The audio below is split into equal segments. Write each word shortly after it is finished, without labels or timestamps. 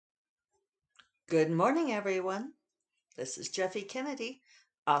Good morning, everyone. This is Jeffy Kennedy,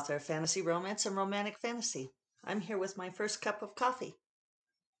 author of fantasy romance and romantic fantasy. I'm here with my first cup of coffee,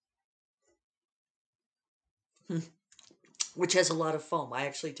 which has a lot of foam. I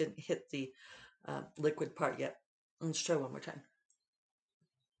actually didn't hit the liquid part yet. Let's try one more time.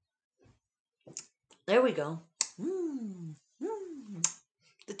 There we go. Mm,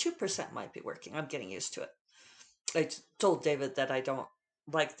 The 2% might be working. I'm getting used to it. I told David that I don't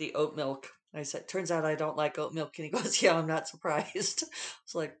like the oat milk. I said, turns out I don't like oat milk. And he goes, yeah, I'm not surprised.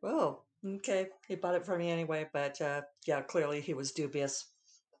 It's like, oh, okay. He bought it for me anyway. But yeah, clearly he was dubious.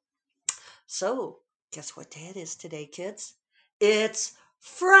 So, guess what day it is today, kids? It's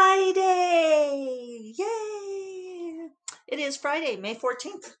Friday! Yay! It is Friday, May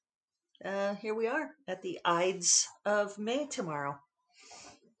 14th. Here we are at the Ides of May tomorrow.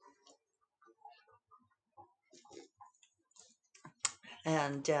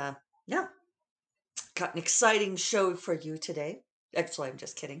 And yeah, got an exciting show for you today. Actually, I'm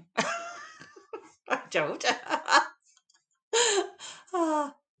just kidding. I don't.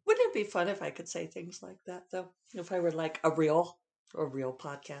 Wouldn't it be fun if I could say things like that, though? If I were like a real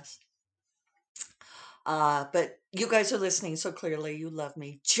podcast. But you guys are listening, so clearly you love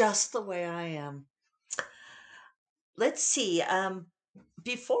me just the way I am. Let's see.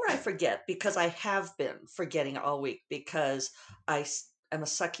 Before I forget, because I have been forgetting all week because I am a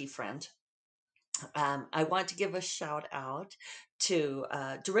sucky friend. I want to give a shout out to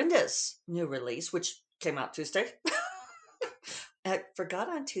Darynda's new release, which came out Tuesday. I forgot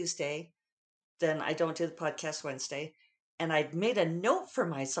on Tuesday, then I don't do the podcast Wednesday. And I'd made a note for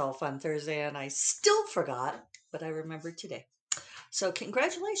myself on Thursday and I still forgot, but I remembered today. So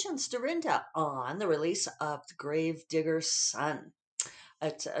congratulations, Darynda, on the release of The Gravedigger's Son.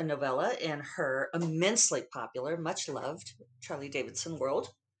 It's a novella in her immensely popular, much loved Charlie Davidson world.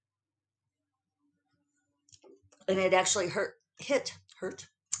 And it actually hit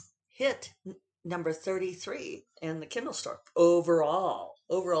number 33 in the Kindle store overall,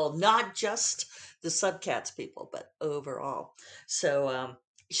 not just the subcats people, but overall. So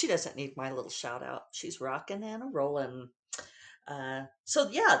she doesn't need my little shout out. She's rocking and a rolling. So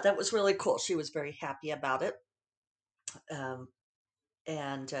yeah, that was really cool. She was very happy about it.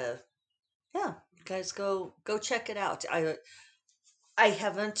 And yeah, guys, go check it out. I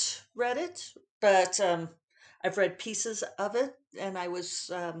haven't read it, but I've read pieces of it, and I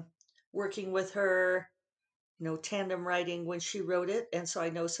was working with her, tandem writing when she wrote it, and so I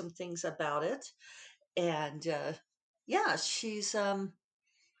know some things about it. And yeah, she's.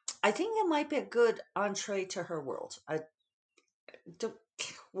 I think it might be a good entree to her world. I don't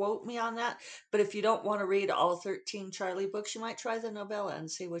quote me on that, but if you don't want to read all 13 Charlie books, you might try the novella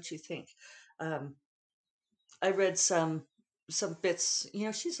and see what you think. Um, I read some bits.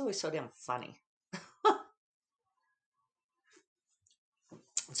 She's always so damn funny.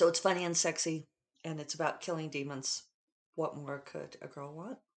 So it's funny and sexy, and it's about killing demons. What more could a girl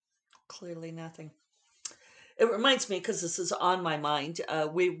want? Clearly nothing. It reminds me, because this is on my mind,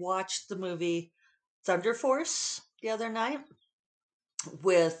 we watched the movie Thunder Force the other night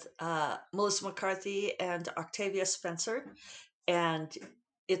with Melissa McCarthy and Octavia Spencer, and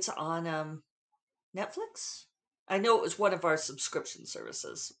it's on Netflix. I know it was one of our subscription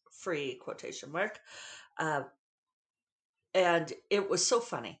services, free quotation mark. Uh, and it was so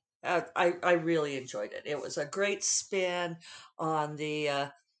funny. I really enjoyed it. It was a great spin on the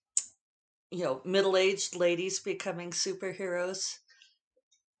middle-aged ladies becoming superheroes.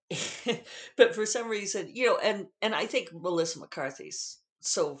 But for some reason, and I think Melissa McCarthy's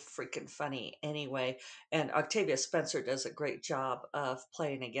so freaking funny anyway, and Octavia Spencer does a great job of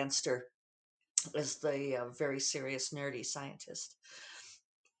playing against her as the very serious nerdy scientist.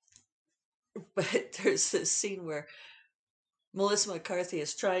 But there's this scene where Melissa McCarthy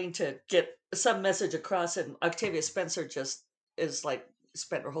is trying to get some message across, and Octavia Spencer just is like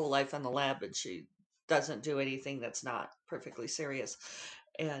spent her whole life in the lab, and she doesn't do anything that's not perfectly serious.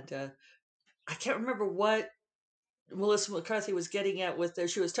 And I can't remember what Melissa McCarthy was getting at with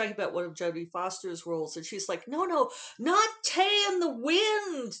this. She was talking about one of Jodie Foster's roles, and she's like, no, not Tay in the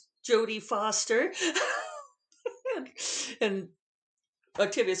Wind, Jodie Foster. and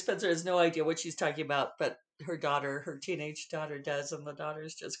Octavia Spencer has no idea what she's talking about, but her teenage daughter does, and the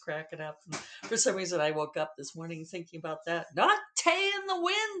daughter's just cracking up. And for some reason, I woke up this morning thinking about that. Not Tay in the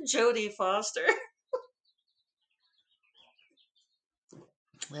Wind, Jodie Foster.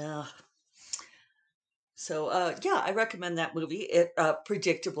 Yeah. So yeah, I recommend that movie. It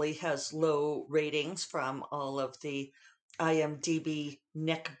predictably has low ratings from all of the IMDb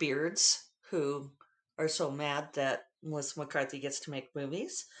neckbeards who are so mad that Melissa McCarthy gets to make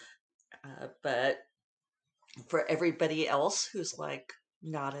movies. But for everybody else who's like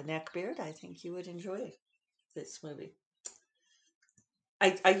not a neckbeard, I think you would enjoy this movie.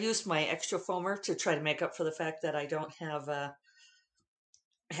 I used my extra foamer to try to make up for the fact that I don't have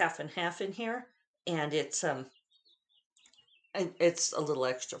half and half in here, and it's a little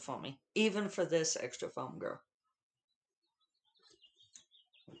extra foamy, even for this extra foam girl.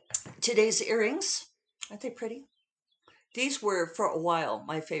 Today's earrings, aren't they pretty? These were for a while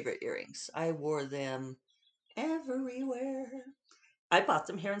my favorite earrings. I wore them everywhere. I bought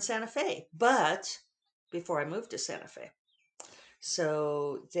them here in Santa Fe, but before I moved to Santa Fe.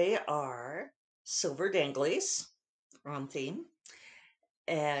 So they are silver danglies on theme,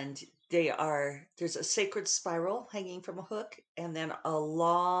 and there's a sacred spiral hanging from a hook, and then a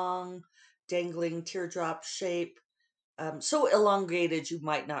long dangling teardrop shape, so elongated you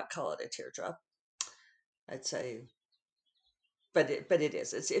might not call it a teardrop. I'd say, but it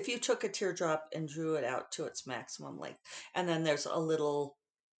is. It's if you took a teardrop and drew it out to its maximum length, and then there's a little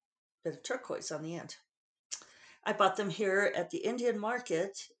bit of turquoise on the end. I bought them here at the Indian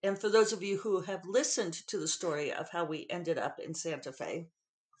market, and for those of you who have listened to the story of how we ended up in Santa Fe,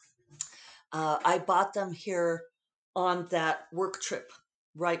 I bought them here on that work trip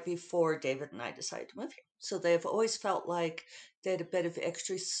right before David and I decided to move here. So they've always felt like they had a bit of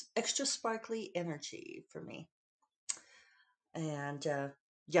extra sparkly energy for me. And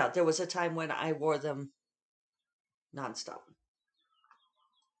yeah, there was a time when I wore them nonstop.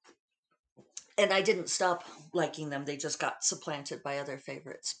 And I didn't stop liking them. They just got supplanted by other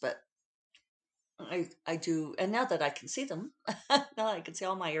favorites. But I do, and now that I can see them, now that I can see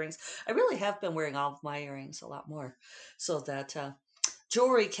all my earrings, I really have been wearing all of my earrings a lot more. So that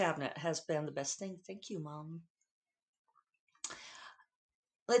jewelry cabinet has been the best thing. Thank you, Mom.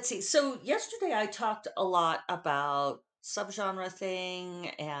 Let's see. So yesterday I talked a lot about subgenre thing,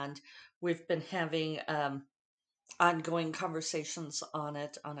 and we've been having ongoing conversations on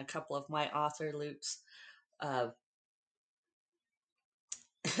it on a couple of my author loops. Uh,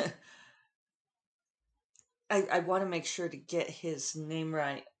 I want to make sure to get his name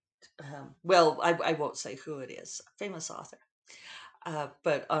right. Well, I won't say who it is, famous author.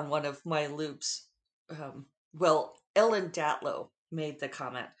 But on one of my loops, well, Ellen Datlow made the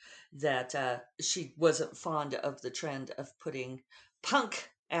comment that she wasn't fond of the trend of putting punk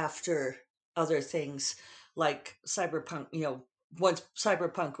after other things like cyberpunk, once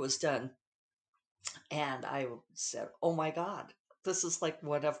cyberpunk was done. And I said, oh my God, this is like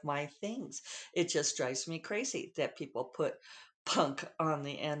one of my things. It just drives me crazy that people put punk on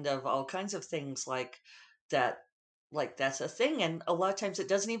the end of all kinds of things that, like that's a thing. And a lot of times it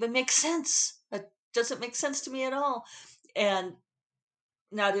doesn't even make sense. It doesn't make sense to me at all. And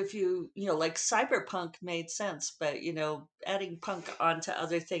not if like cyberpunk made sense, but, adding punk onto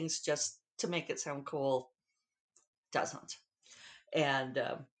other things just to make it sound cool doesn't. And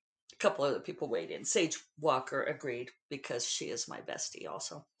a couple other people weighed in. Sage Walker agreed because she is my bestie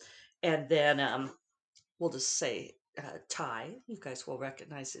also. And then we'll just say Ty. You guys will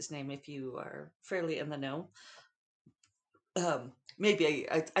recognize his name if you are fairly in the know. Maybe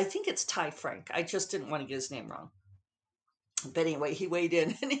I think it's Ty Frank. I just didn't want to get his name wrong. But anyway, he weighed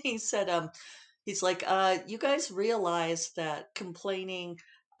in and he said, he's like, you guys realize that complaining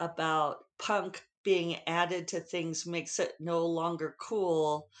about punk being added to things makes it no longer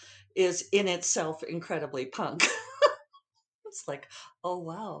cool is in itself incredibly punk. It's like, oh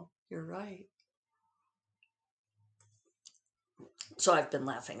wow, you're right. So I've been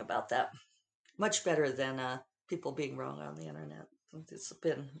laughing about that. Much better than people being wrong on the internet. It's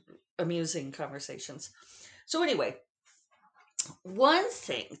been amusing conversations. So anyway, one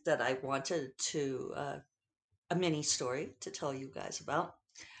thing that I wanted to a mini story to tell you guys about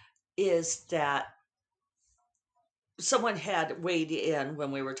is that someone had weighed in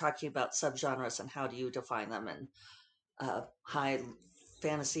when we were talking about subgenres and how do you define them, and high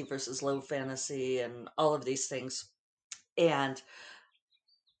fantasy versus low fantasy and all of these things. And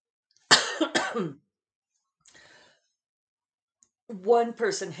one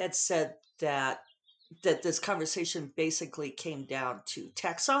person had said that this conversation basically came down to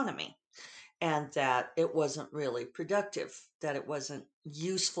taxonomy, and that it wasn't really productive, that it wasn't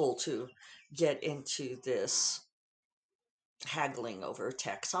useful to get into this haggling over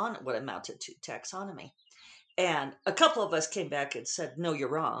what amounted to taxonomy. And a couple of us came back and said, no, you're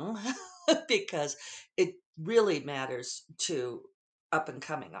wrong, because it really matters to up and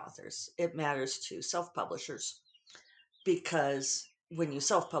coming authors. It matters to self-publishers, because when you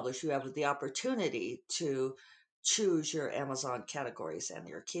self-publish, you have the opportunity to choose your Amazon categories and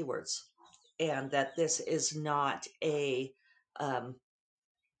your keywords, and that this is not a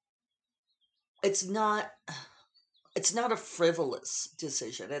it's not it's not a frivolous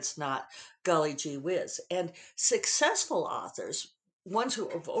decision. It's not golly gee whiz. And successful authors, ones who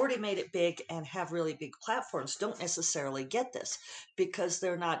have already made it big and have really big platforms, don't necessarily get this because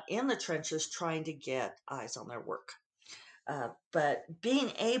they're not in the trenches trying to get eyes on their work. But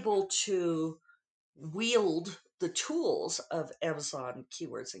being able to wield the tools of Amazon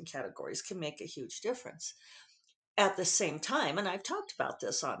keywords and categories can make a huge difference. At the same time, and I've talked about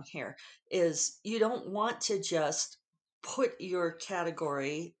this on here, is you don't want to just put your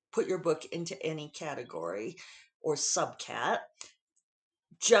book into any category or subcat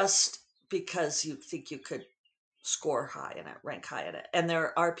just because you think you could score high in it, rank high in it. And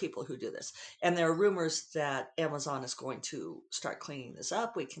there are people who do this. And there are rumors that Amazon is going to start cleaning this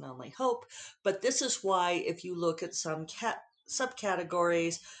up. We can only hope. But this is why, if you look at some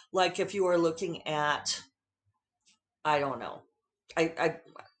subcategories, like if you are looking at, I don't know, I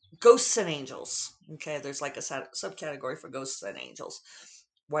ghosts and angels. Okay, there's like a subcategory for ghosts and angels.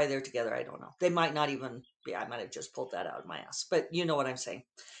 Why they're together, I don't know. They might not even be. I might have just pulled that out of my ass, but you know what I'm saying.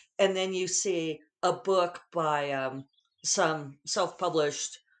 And then you see a book by some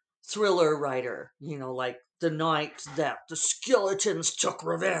self-published thriller writer, like the night that the skeletons took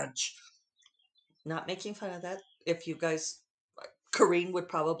revenge. Not making fun of that. If you guys, Kareen would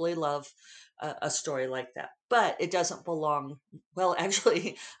probably love a story like that, but it doesn't belong. Well,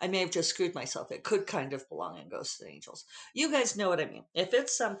 actually, I may have just screwed myself. It could kind of belong in Ghosts and Angels. You guys know what I mean. If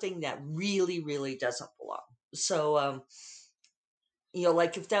it's something that really, really doesn't belong. So,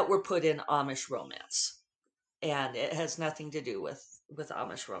 like if that were put in Amish romance, and it has nothing to do with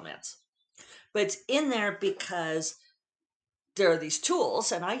Amish romance, but it's in there because there are these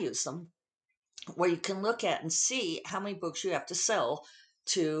tools, and I use them, where you can look at and see how many books you have to sell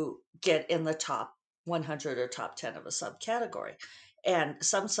to get in the top 100 or top 10 of a subcategory. And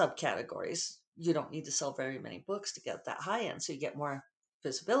some subcategories, you don't need to sell very many books to get that high end, so you get more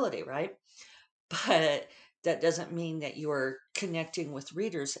visibility, right? But that doesn't mean that you're connecting with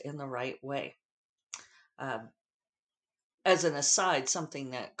readers in the right way. Um, as an aside, something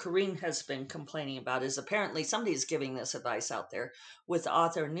that Kareen has been complaining about is apparently somebody's giving this advice out there with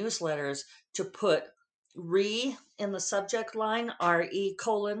author newsletters to put re in the subject line, RE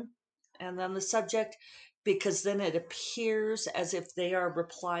colon, and then the subject, because then it appears as if they are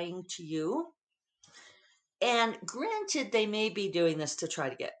replying to you. And granted, they may be doing this to try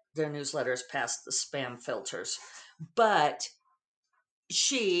to get their newsletters past the spam filters, but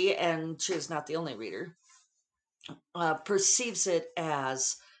and she's not the only reader, perceives it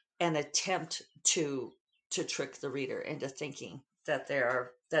as an attempt to trick the reader into thinking that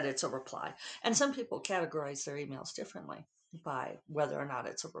it's a reply. And some people categorize their emails differently by whether or not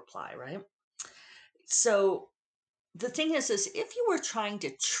it's a reply, right? So the thing is if you were trying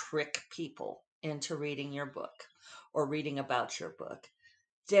to trick people into reading your book or reading about your book,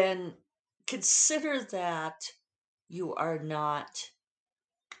 then consider that you are not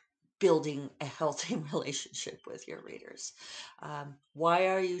building a healthy relationship with your readers. Why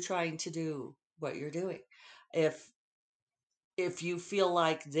are you trying to do what you're doing? If you feel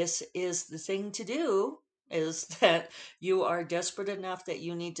like this is the thing to do, is that you are desperate enough that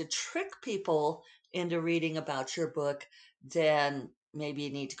you need to trick people into reading about your book, then maybe you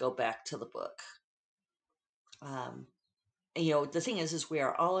need to go back to the book. The thing is we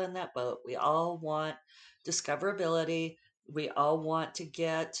are all in that boat. We all want discoverability. We all want to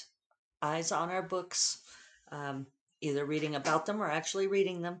get eyes on our books, either reading about them or actually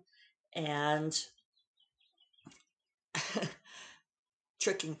reading them. And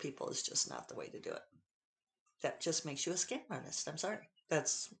tricking people is just not the way to do it. That just makes you a scam artist. I'm sorry.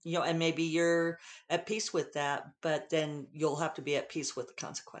 That's, and maybe you're at peace with that, but then you'll have to be at peace with the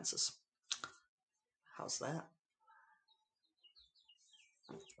consequences. How's that?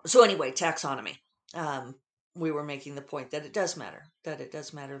 So anyway, taxonomy. We were making the point that it does matter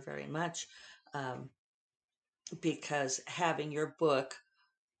very much, because having your book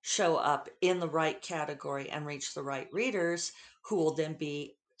show up in the right category and reach the right readers who will then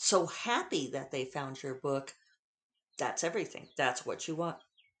be so happy that they found your book, that's everything. That's what you want.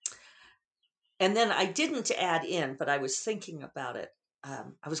 And then I didn't add in, but I was thinking about it.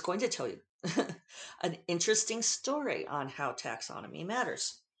 I was going to tell you an interesting story on how taxonomy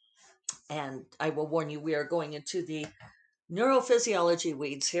matters. And I will warn you, we are going into the neurophysiology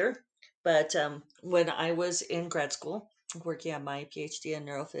weeds here. But when I was in grad school, working on my PhD in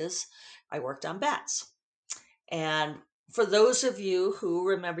neurophys, I worked on bats. And for those of you who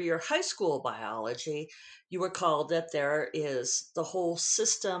remember your high school biology, you recall that there is the whole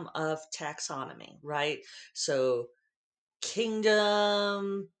system of taxonomy, right? So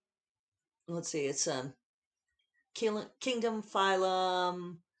kingdom, let's see, it's kingdom,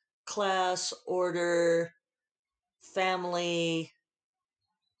 phylum, class, order, family,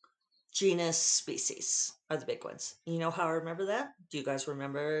 genus, species are the big ones. You know how I remember that? Do you guys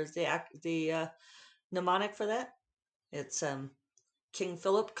remember the mnemonic for that? It's King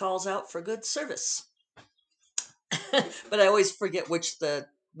Philip calls out for good service. But I always forget which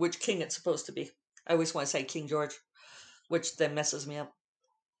king it's supposed to be. I always want to say King George, which then messes me up.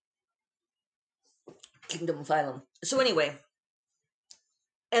 Kingdom, phylum. So anyway,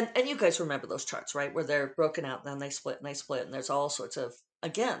 and you guys remember those charts, right? Where they're broken out, and then they split and they split, and there's all sorts of,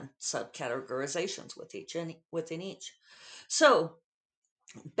 again, subcategorizations within each. So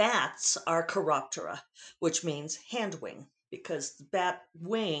bats are Chiroptera, which means hand wing, because the bat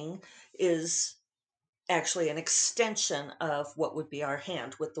wing is actually an extension of what would be our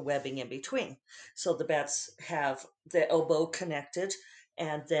hand with the webbing in between. So the bats have the elbow connected,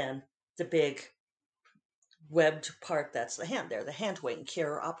 and then the big webbed part, that's the hand. They're the hand wing,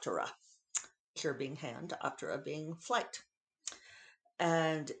 Chiroptera. Chir being hand, Optera being flight.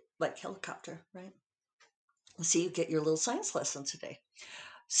 And like helicopter, right? See, you get your little science lesson today.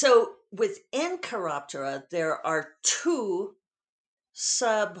 So within Chiroptera, there are two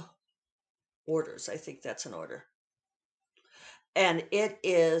sub orders. I think that's an order. And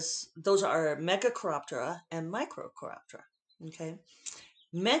those are Megachiroptera and Microchiroptera. Okay.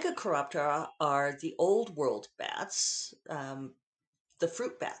 Megachiroptera are the old world bats, the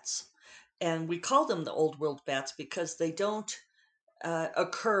fruit bats. And we call them the old world bats because they don't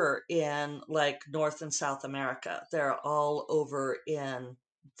occur in like North and South America. They're all over in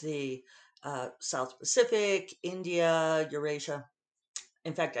the South Pacific, India, Eurasia.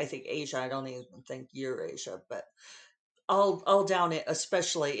 In fact, I think Asia. I don't even think Eurasia, but all down it,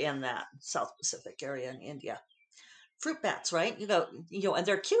 especially in that South Pacific area in India. Fruit bats, right? And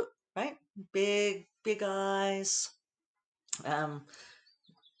they're cute, right? Big eyes. Um,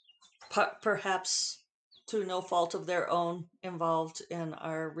 perhaps through no fault of their own, involved in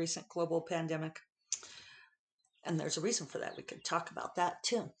our recent global pandemic. And there's a reason for that. We could talk about that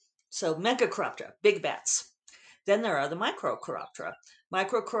too. So Megachiroptera, big bats. Then there are the Microchiroptera.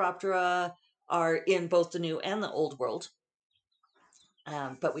 Microchiroptera are in both the new and the old world,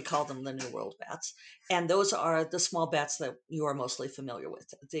 but we call them the New World bats. And those are the small bats that you are mostly familiar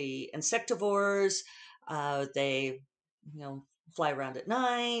with. The insectivores, they, fly around at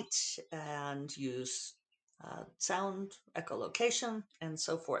night and use sound, echolocation, and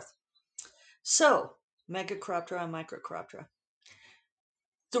so forth. So, Megachiroptera and Microchiroptera.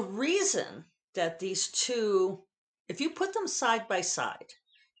 The reason that these two, if you put them side by side,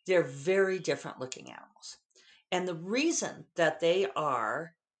 they're very different looking animals. And the reason that they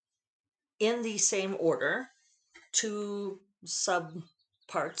are in the same order, two sub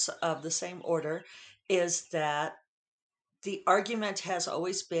parts of the same order, is that the argument has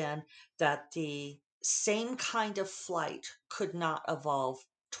always been that the same kind of flight could not evolve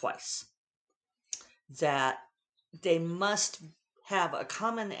twice, that they must have a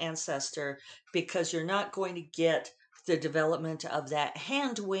common ancestor, because you're not going to get the development of that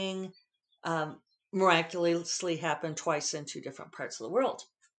hand wing miraculously happen twice in two different parts of the world.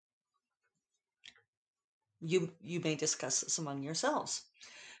 You may discuss this among yourselves,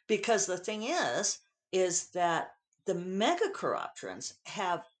 because the thing is that the Megachiropterans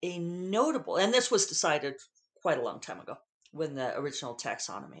have a notable, and this was decided quite a long time ago when the original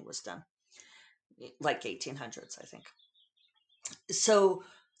taxonomy was done, like 1800s, I think. So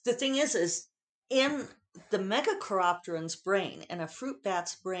the thing is in the Megachiropteran's brain, in a fruit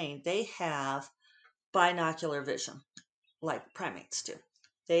bat's brain, they have binocular vision, like primates do.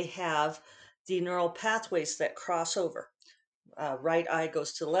 They have the neural pathways that cross over. Right eye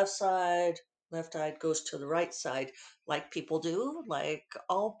goes to the left side, left eye goes to the right side, like people do, like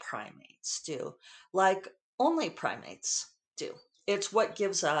all primates do, like only primates do. It's what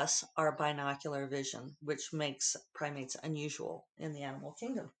gives us our binocular vision, which makes primates unusual in the animal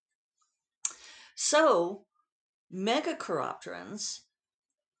kingdom. So, Megachiropterans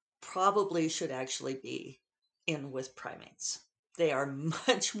probably should actually be in with primates. They are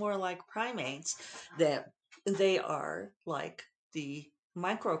much more like primates than they are like the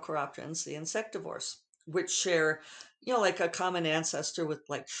Microchiropterans, the insectivores, which share, like a common ancestor with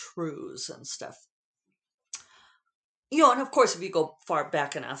like shrews and stuff. And of course, if you go far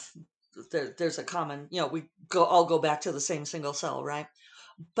back enough, there's a common, we all go back to the same single cell, right?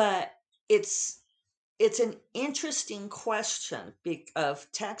 But it's an interesting question of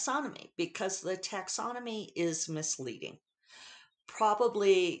taxonomy, because the taxonomy is misleading.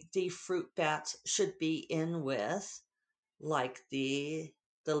 Probably the fruit bats should be in with like the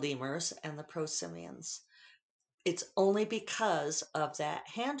the lemurs, and the prosimians. It's only because of that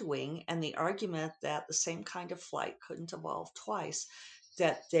hand wing and the argument that the same kind of flight couldn't evolve twice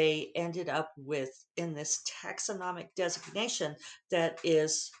that they ended up with in this taxonomic designation that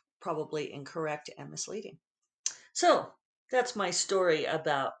is probably incorrect and misleading. So that's my story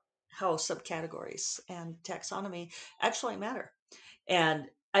about how subcategories and taxonomy actually matter. And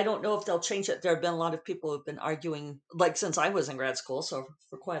I don't know if they'll change it. There have been a lot of people who've been arguing, like since I was in grad school, so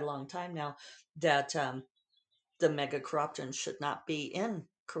for quite a long time now, that the megacoropterans should not be in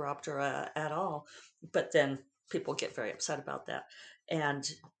Chiroptera at all. But then people get very upset about that. And,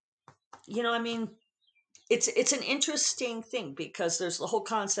 I mean, it's an interesting thing because there's the whole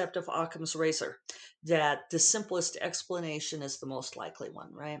concept of Occam's razor, that the simplest explanation is the most likely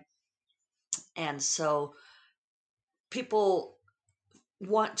one, right? And so people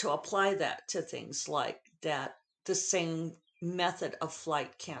want to apply that to things like that the same method of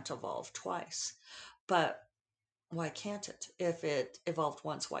flight can't evolve twice. But why can't it? If it evolved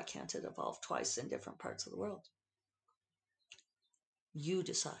once, why can't it evolve twice in different parts of the world? You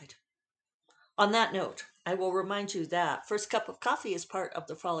decide. On that note, I will remind you that First Cup of Coffee is part of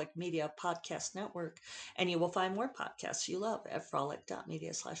the Frolic Media Podcast Network, and you will find more podcasts you love at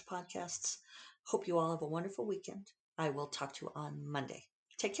frolic.media/podcasts. Hope you all have a wonderful weekend. I will talk to you on Monday.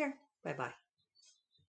 Take care. Bye bye.